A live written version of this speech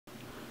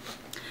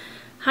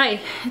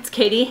Hi, it's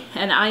Katie,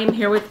 and I am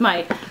here with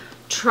my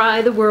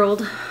Try the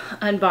World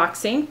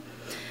unboxing.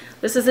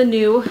 This is a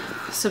new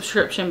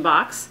subscription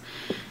box,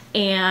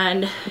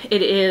 and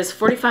it is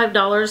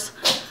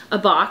 $45 a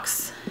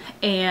box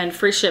and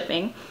free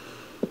shipping.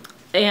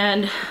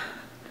 And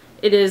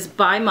it is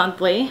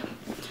bi-monthly,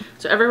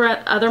 so every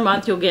other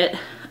month you'll get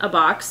a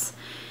box.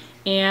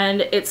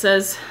 And it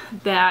says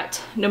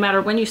that no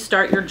matter when you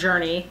start your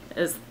journey,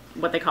 is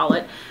what they call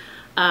it,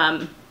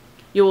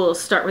 you will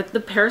start with the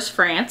Paris,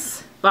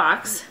 France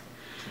box,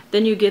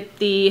 then you get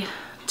the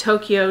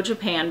Tokyo,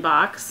 Japan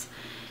box,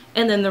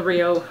 and then the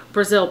Rio,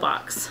 Brazil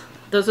box.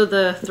 Those are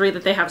the three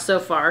that they have so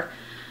far.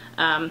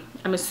 I'm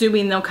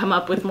assuming they'll come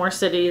up with more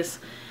cities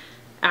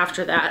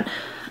after that.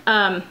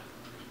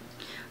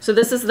 So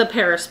this is the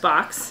Paris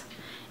box,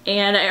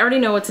 and I already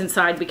know what's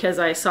inside because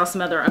I saw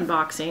some other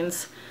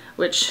unboxings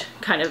which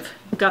kind of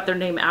got their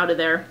name out of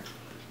there.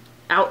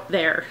 Out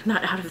there,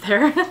 not out of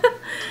there.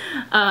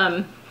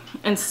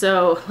 And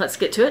so let's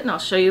get to it and I'll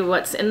show you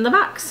what's in the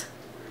box.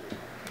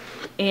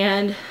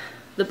 And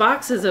the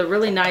box is a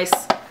really nice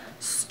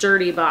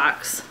sturdy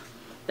box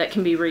that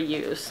can be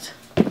reused.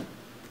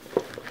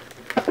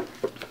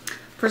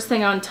 First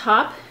thing on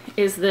top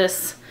is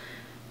this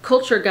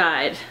culture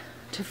guide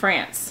to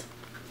France.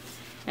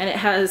 And it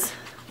has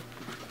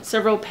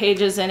several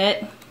pages in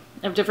it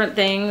of different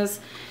things.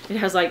 It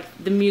has like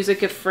the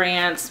music of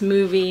France,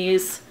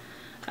 movies,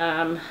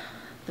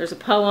 there's a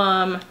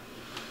poem,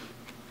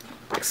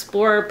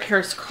 explore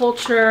Paris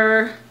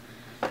culture,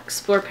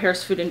 explore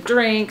Paris food and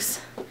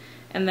drinks,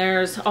 and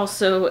there's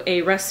also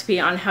a recipe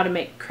on how to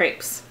make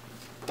crepes.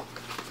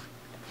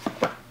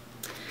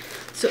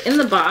 So in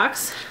the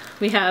box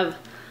we have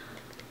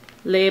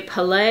Le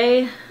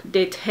Palais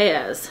des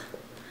Thés.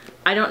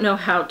 I don't know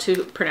how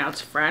to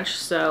pronounce French,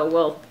 so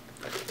we'll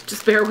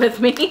just bear with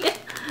me.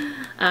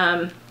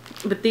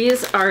 But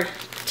these are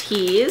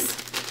teas,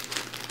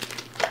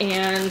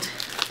 and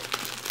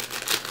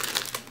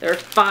there are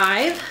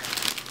 5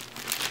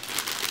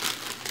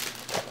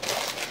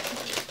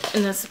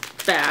 in this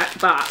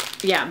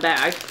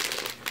bag.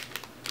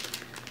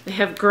 They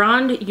have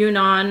Grand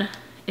Yunnan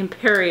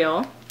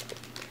Imperial.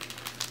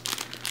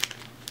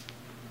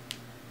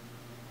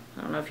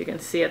 I don't know if you can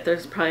see it,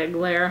 there's probably a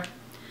glare.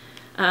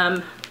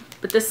 But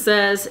this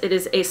says it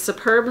is a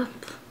superb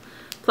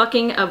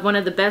plucking of one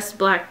of the best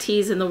black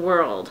teas in the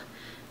world.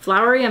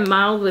 Flowery and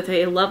mild with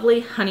a lovely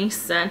honey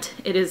scent.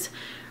 It is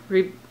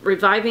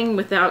reviving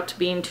without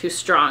being too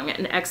strong.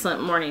 An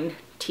excellent morning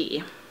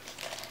tea.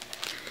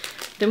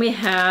 Then we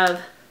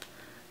have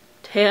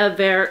Thé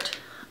Vert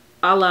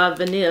à la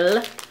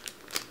Vanille.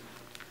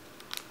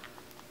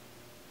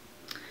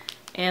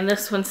 And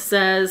this one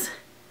says,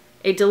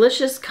 a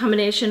delicious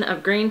combination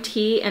of green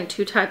tea and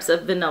 2 types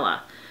of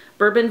vanilla.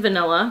 Bourbon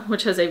vanilla,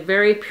 which has a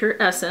very pure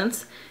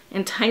essence,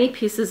 and tiny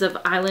pieces of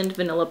island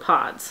vanilla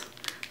pods.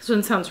 This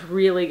one sounds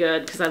really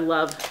good because I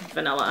love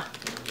vanilla.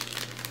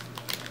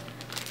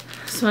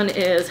 This one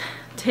is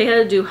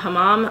Thé du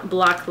Hammam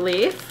Black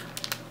Leaf.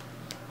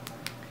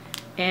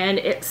 And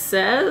it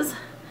says,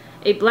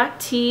 a black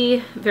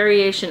tea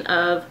variation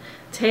of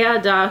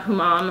Thé du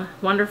Hammam,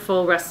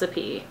 wonderful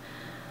recipe.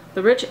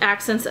 The rich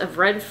accents of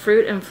red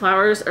fruit and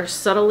flowers are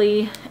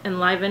subtly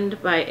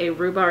enlivened by a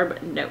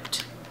rhubarb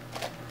note.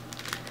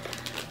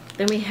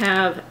 Then we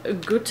have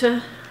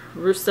Goutte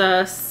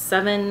Russa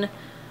 7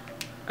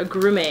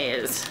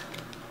 Agrumes.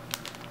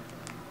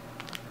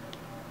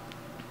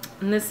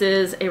 And this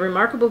is a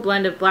remarkable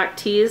blend of black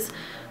teas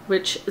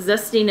which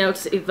zesty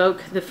notes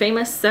evoke the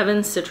famous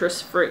 7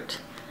 citrus fruit.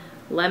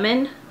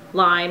 Lemon,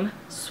 lime,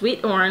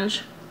 sweet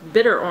orange,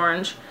 bitter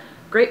orange,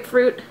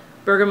 grapefruit,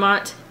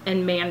 bergamot,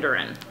 and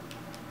mandarin.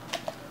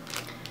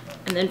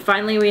 And then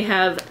finally we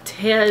have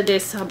Thé de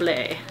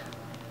Sable.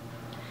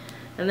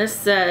 And this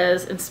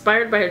says,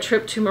 inspired by a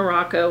trip to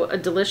Morocco, a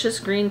delicious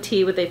green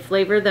tea with a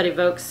flavor that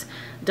evokes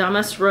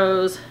damask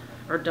rose,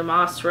 or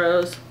damask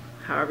rose,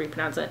 however you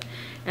pronounce it,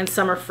 and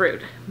summer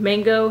fruit,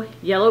 mango,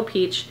 yellow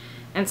peach,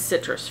 and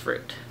citrus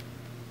fruit.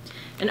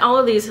 And all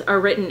of these are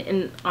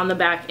written on the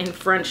back in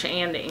French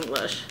and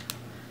English,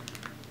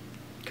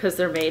 because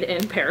they're made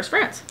in Paris,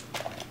 France.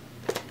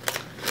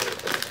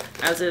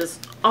 As is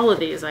all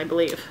of these, I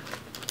believe.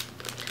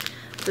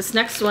 This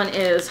next one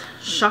is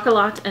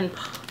Chocolat and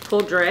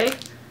Poudre,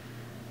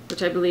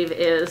 which I believe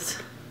is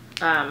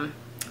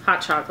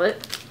hot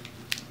chocolate.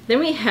 Then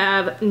we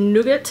have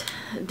Nougat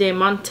de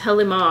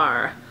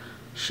Montélimar,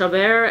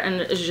 Chabert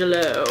and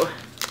Gelot.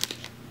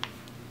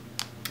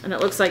 And it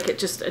looks like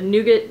it's just a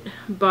nougat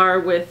bar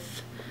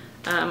with,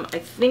 I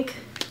think,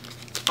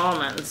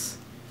 almonds.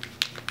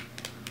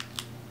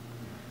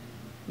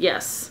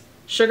 Yes,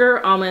 sugar,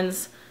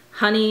 almonds,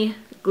 honey,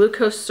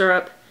 glucose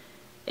syrup,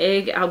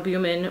 egg,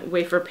 albumin,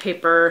 wafer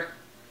paper,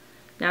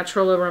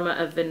 natural aroma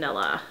of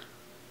vanilla.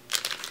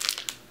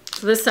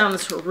 So this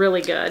sounds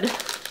really good.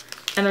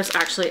 And there's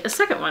actually a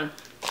second one.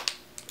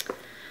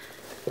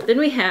 Then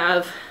we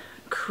have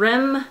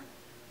Crème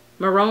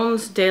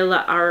Marrons de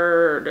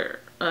l'Ardeur.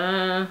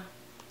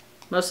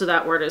 Most of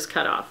that word is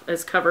cut off,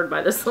 is covered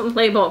by this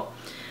label.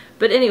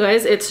 But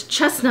anyways, it's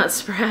chestnut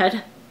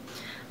spread.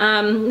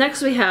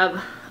 Next we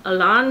have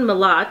Ilan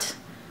Milat,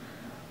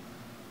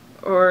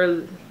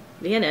 or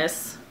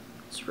Leonis.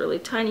 It's really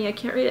tiny, I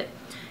can't read it.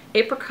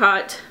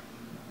 Apricot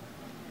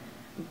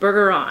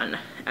Bergeron.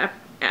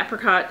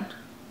 Apricot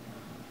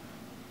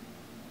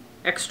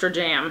extra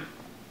jam.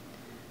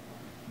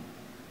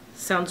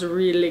 Sounds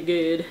really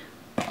good.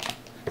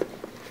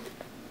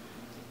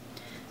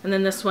 And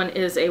then this one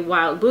is a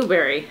wild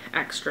blueberry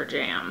extra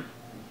jam.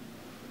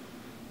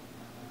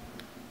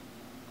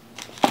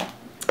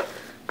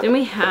 Then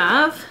we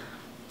have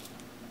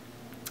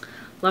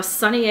La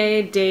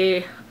Saunière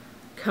de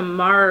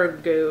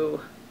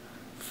Camargo,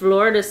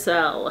 Fleur de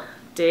Sel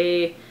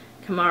de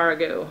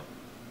Camargo.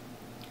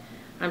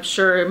 I'm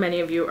sure many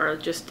of you are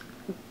just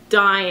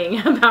dying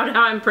about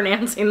how I'm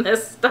pronouncing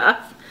this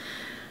stuff.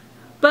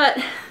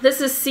 But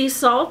this is sea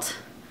salt.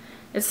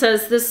 It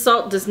says this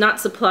salt does not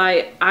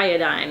supply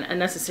iodine, a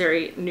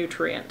necessary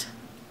nutrient.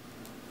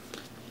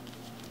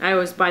 I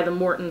always buy the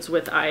Morton's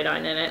with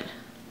iodine in it.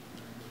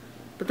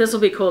 But this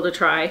will be cool to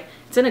try.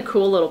 It's in a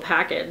cool little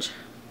package.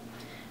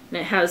 And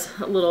it has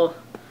a little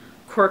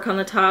cork on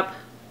the top,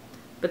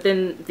 but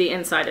then the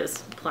inside is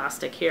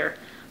plastic here.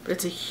 But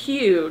it's a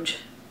huge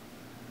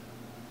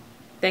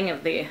thing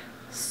of the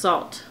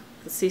salt,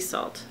 the sea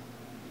salt.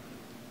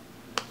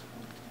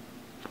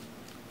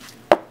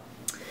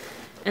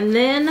 And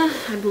then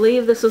I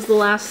believe this is the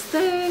last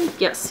thing.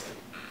 Yes.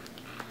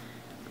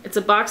 It's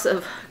a box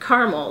of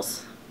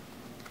caramels.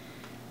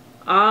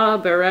 Ah,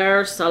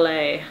 Barrère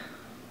Salé.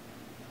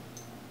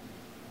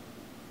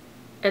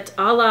 Et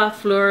à la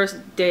fleur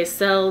de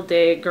sel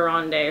de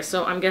Guérande.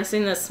 So I'm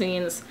guessing this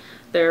means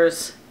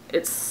it's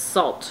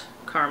salt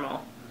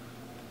caramel.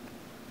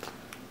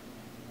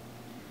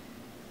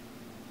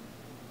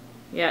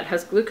 Yeah, it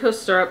has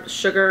glucose syrup,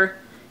 sugar,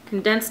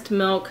 condensed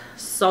milk,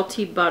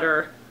 salty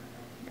butter,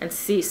 and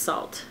sea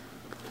salt.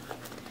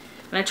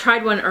 And I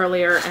tried one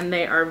earlier and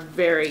they are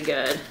very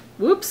good.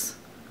 Whoops.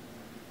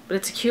 But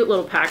it's a cute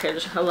little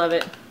package. I love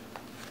it.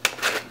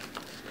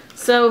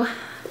 So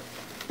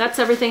that's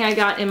everything I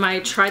got in my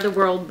Try the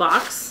World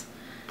box.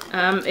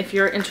 If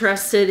you're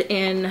interested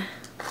in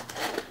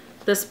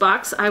this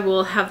box, I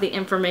will have the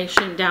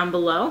information down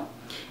below.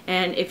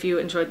 And if you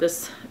enjoyed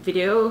this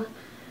video,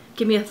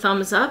 give me a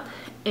thumbs up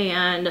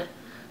and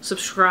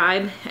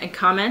subscribe and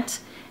comment,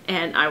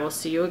 and I will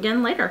see you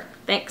again later.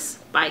 Thanks.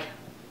 Bye.